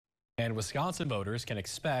And Wisconsin voters can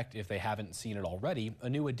expect, if they haven't seen it already, a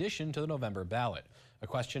new addition to the November ballot. A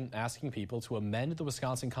question asking people to amend the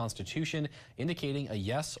Wisconsin Constitution, indicating a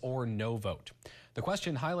yes or no vote. The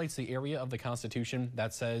question highlights the area of the Constitution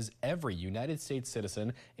that says every United States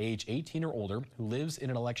citizen age 18 or older who lives in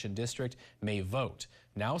an election district may vote,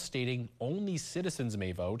 now stating only citizens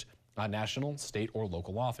may vote on national, state, or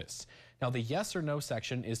local office. Now, the yes or no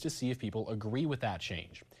section is to see if people agree with that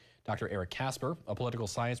change. Dr. Eric Casper, a political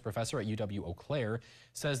science professor at UW-Eau Claire,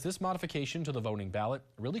 says this modification to the voting ballot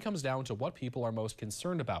really comes down to what people are most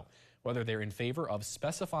concerned about, whether they're in favor of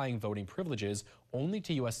specifying voting privileges only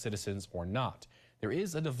to U.S. citizens or not. There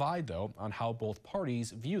is a divide, though, on how both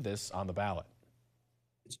parties view this on the ballot.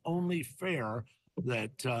 It's only fair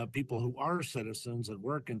that people who are citizens and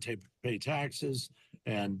work and pay taxes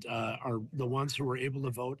and are the ones who are able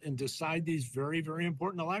to vote and decide these very, very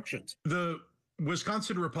important elections. The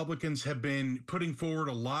Wisconsin Republicans have been putting forward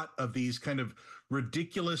a lot of these kind of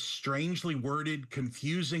ridiculous, strangely worded,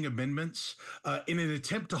 confusing amendments in an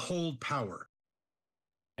attempt to hold power.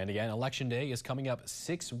 And again, Election Day is coming up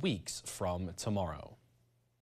 6 weeks from tomorrow.